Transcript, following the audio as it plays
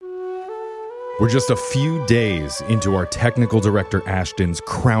We're just a few days into our technical director Ashton's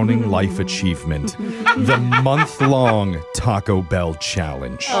crowning life achievement, the month-long Taco Bell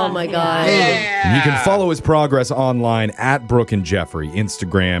Challenge. Oh, my God. Yeah. You can follow his progress online at Brooke and Jeffrey,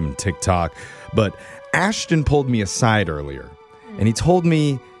 Instagram and TikTok. But Ashton pulled me aside earlier, and he told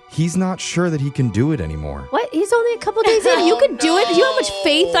me he's not sure that he can do it anymore. What? He's only a couple days in. You can do it. Do you know how much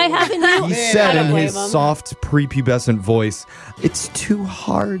faith I have in you? He said in his soft, prepubescent voice, "It's too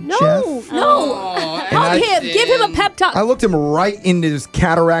hard, Jeff." No. Help him. Give him a pep talk. I looked him right into his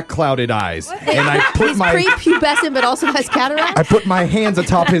cataract-clouded eyes, and I put He's prepubescent, but also has cataract? I put my hands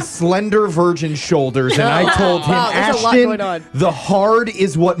atop his slender virgin shoulders, and I told him, Wow, there's a lot going Ashton, on. the hard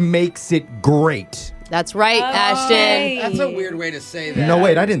is what makes it great. That's right, Ashton. That's a weird way to say that. No,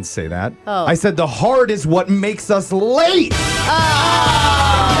 wait, I didn't say that. Oh. I said the hard is what makes us late. There's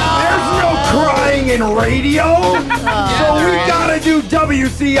no crying in radio. So we gotta do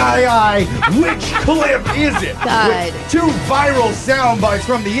WCII. Which clip is it? God. With 2 viral sound bites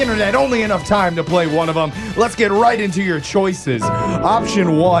from the internet. Only enough time to play one of them. Let's get right into your choices.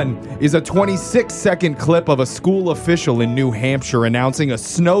 Option 1 is a 26-second clip of a school official in New Hampshire announcing a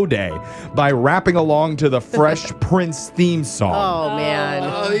snow day by rapping along to the Fresh Prince theme song. Oh, man.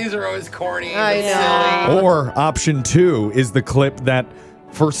 Oh, these are always corny. I and know. silly. Or option 2 is the clip that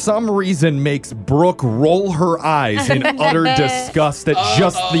for some reason makes Brooke roll her eyes in utter disgust at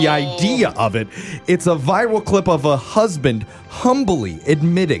just the idea of it. It's a viral clip of a husband humbly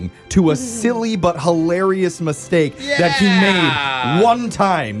admitting to a silly but hilarious mistake that he made one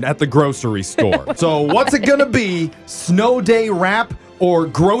time at the grocery store. So what's it gonna be? Snow day rap or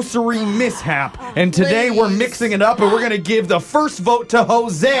grocery mishap? And today we're mixing it up and we're going to give the first vote to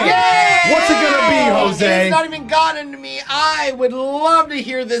Jose. What's it going to be, Jose? It's not even gotten to me. I would love to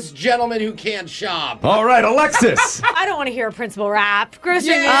hear this gentleman who can't shop. All right, Alexis. I don't want to hear a principal rap.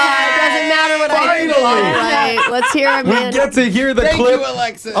 Grocery It doesn't matter what I do. Finally. All right, let's hear him. We man. get to hear the Thank clip you,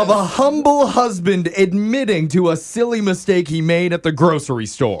 Alexis. of a humble husband admitting to a silly mistake he made at the grocery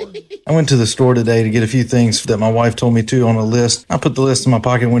store. I went to the store today to get a few things that my wife told me to on a list. I put the list in my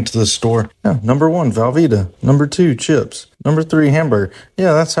pocket and went to the store. Yeah, number 1, Velveeta. Number 2, chips. Number 3, hamburger.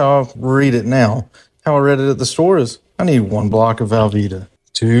 Yeah, that's how I read it now. How I read it at the store is, I need 1 block of Velveeta.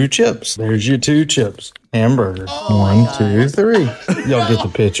 2 chips. There's your 2 chips. Hamburger. 1, 2, 3. Y'all get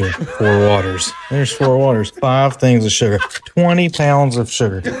the picture. 4 waters. There's 4 waters. 5 things of sugar. 20 pounds of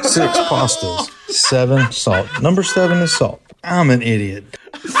sugar. 6 pastas. 7 salt. Number 7 is salt. I'm an idiot.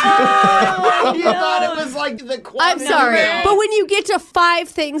 You thought it was like the I'm sorry, but when you get to 5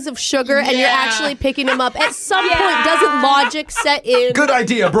 things of sugar and you're actually picking them up, at some point, doesn't logic set in? Good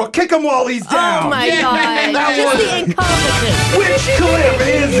idea, Brooke. Kick him while he's down. Oh, my God. That Just was- the incompetence. Which clip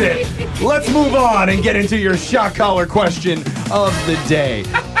is it? Let's move on and get into your shot collar question of the day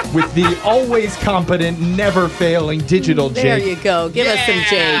with the always competent, never failing digital There Jake. you go. Give us some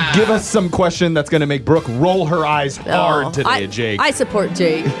Jake. Give us some question that's going to make Brooke roll her eyes hard today, Jake. I support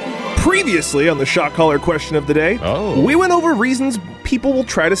Jake. Previously on the shot caller question of the day, we went over reasons people will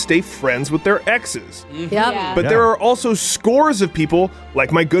try to stay friends with their exes. Yep. But there are also scores of people,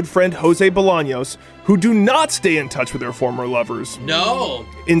 like my good friend Jose Bolaños, who do not stay in touch with their former lovers. No.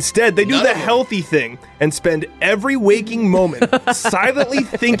 Instead, they do None the of them. healthy thing and spend every waking moment silently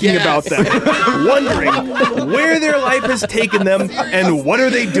thinking about them, wondering where their life has taken them and what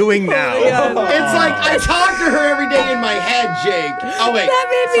are they doing now. It's like I talk to her every day in my head, Jake. Oh, wait.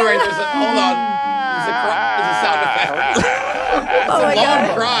 Sorry, hold on. There's a sound effect. It's a long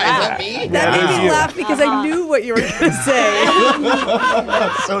God. cry. Is that me? That made me laugh because I knew what you were going to say.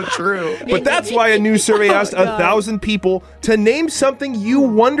 That's so true. But that's why a new survey asked 1,000 people to name something you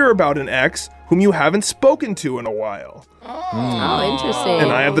wonder about an ex whom you haven't spoken to in a while. Oh, interesting.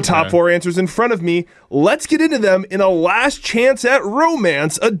 And I have the top 4 answers in front of me. Let's get into them in a last chance at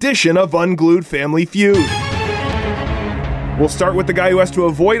romance edition of Unglued Family Feud. We'll start with the guy who has to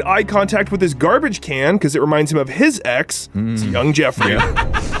avoid eye contact with his garbage can because it reminds him of his ex. It's young Jeffrey.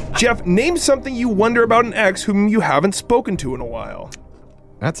 Jeff, name something you wonder about an ex whom you haven't spoken to in a while.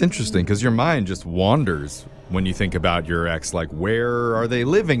 That's interesting because your mind just wanders when you think about your ex. Like, where are they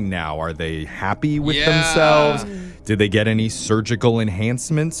living now? Are they happy with themselves? Did they get any surgical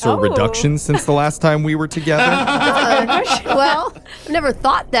enhancements or reductions since the last time we were together? Well, I never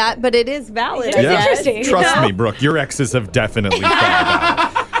thought that, but it is valid. It's interesting. Trust me, Brooke, your exes have definitely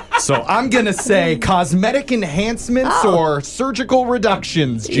thought about it. So I'm going to say cosmetic enhancements or surgical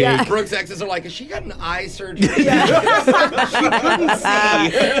reductions, Jake. Yeah. Brooke's exes are like, has she got an eye surgery? She couldn't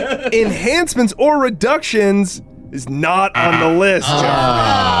see. Enhancements or reductions is not on the list,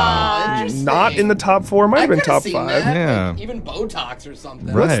 Jeff. Interesting. Not in the top 4, might I have been could've top seen 5. that. Yeah. Like, even Botox or something.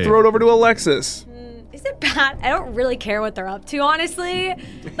 Right. Let's throw it over to Alexis. Is it bad? I don't really care what they're up to, honestly.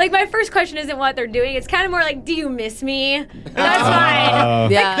 Like, my first question isn't what they're doing. It's kind of more like, do you miss me? That's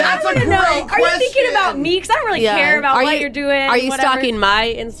fine. Yeah. That's I a want to great know, question. are you thinking about me? Because I don't really care about what you're doing. Are you whatever. stalking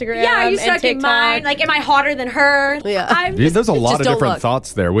my Instagram? Yeah, are you and stalking TikTok? mine? Like, am I hotter than her? Yeah. I'm Dude, there's a lot just of don't different look.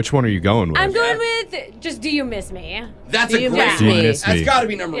 thoughts there. Which one are you going with? I'm going with just, do you miss me? That's Do a you great miss Do you me? miss That's me? got to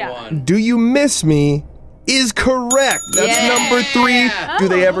be number Yeah. 1. Do you miss me? Is correct. That's Yeah. number 3. Do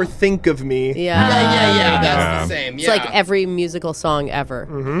they ever think of me? Yeah. Yeah. That's Yeah. the same. It's like every musical song ever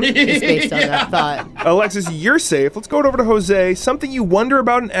is based on that thought. Alexis, you're safe. Let's go over to Jose. Something you wonder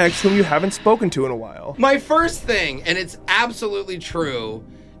about an ex whom you haven't spoken to in a while. My first thing, and it's absolutely true,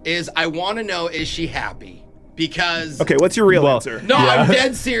 is I want to know, is she happy? Because Okay, what's your real answer? no, I'm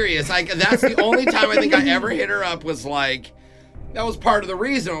dead serious. Like, that's the only time I think I ever hit her up was like, that was part of the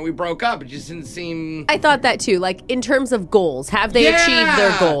reason when we broke up. It just didn't seem. I thought that too. Like in terms of goals, have they achieved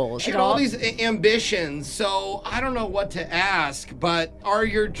their goals? She had all these ambitions, so I don't know what to ask. But are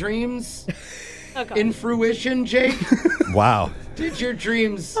your dreams in fruition, Jake? Wow. Did your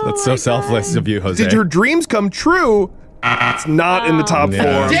dreams? That's so selfless of you, Jose. Did your dreams come true? It's not in the top 4.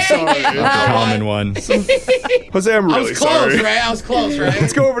 Yeah. I'm Dang sorry. it. Common one. Jose, I'm I really was close, sorry. right? I was close, right?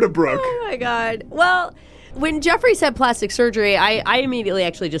 Let's go over to Brooke. Oh my god. Well, when Jeffrey said plastic surgery, I immediately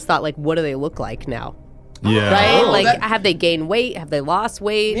actually just thought like, what do they look like now? Yeah. Right? Oh, like, that- have they gained weight? Have they lost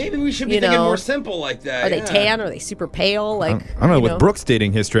weight? Maybe we should be You thinking know, more simple like that. Are they yeah. tan? Are they super pale? Like I don't know. you With Brooke's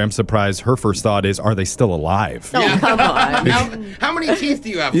dating history, I'm surprised her first thought is, are they still alive? Oh, come on. How many teeth do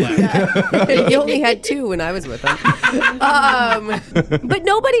you have left? He only had 2 when I was with him. But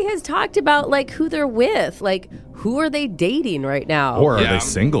nobody has talked about like who they're with. Like, who are they dating right now? Or are Yeah. they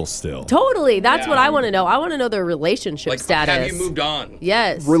single still? Totally. That's what I want to know. I want to know their relationship Like, status. have you moved on?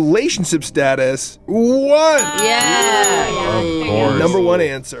 Yes. Relationship status 1. Yeah. Of course. Number 1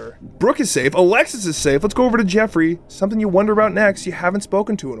 answer. Brooke is safe. Alexis is safe. Let's go over to Jeffrey. Something you wonder about next you haven't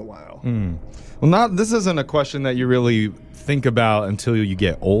spoken to in a while. Well, this isn't a question that you really think about until you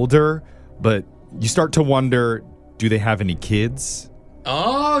get older, but you start to wonder, do they have any kids?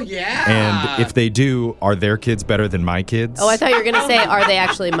 Oh yeah. And if they do, are their kids better than my kids? Oh, I thought you were gonna say, are they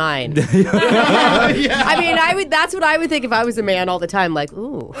actually mine? I mean, that's what I would think if I was a man all the time. Like,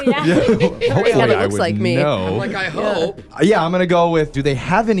 ooh, Hopefully kinda I looks would like me. know. like I hope. Yeah, I'm going to go with, do they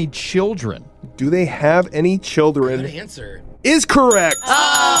have any children? Do they have any Good children? answer. Is correct. All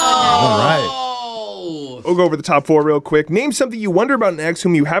right. Oh. We'll go over the top 4 real quick. Name something you wonder about an ex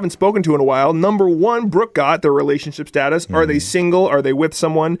whom you haven't spoken to in a while. Number 1, Brooke got their relationship status. Are they single? Are they with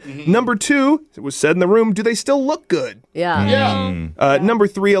someone? Number 2, it was said in the room, do they still look good? yeah. Yeah. Number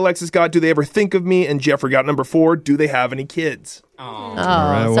 3, Alexis got, do they ever think of me? And Jeffrey got number 4, do they have any kids? Oh,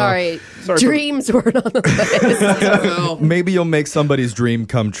 well, sorry. sorry for- Dreams weren't on the list. Well, Maybe you'll make somebody's dream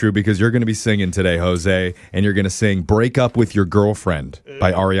come true because you're going to be singing today, Jose, and you're going to sing Break Up With Your Girlfriend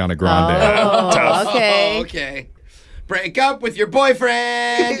by Ariana Grande. Oh, okay. okay. Break up with your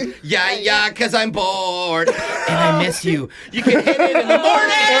boyfriend. Yeah, cause I'm bored. And I miss you. You can hit it in the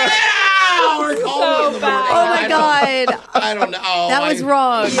morning. Or call me in the morning. Oh my god. I don't know. That was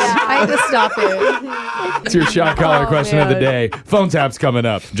wrong. I had to stop it. It's your shot collar question of the man. day. Phone tap's coming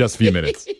up in just a few minutes.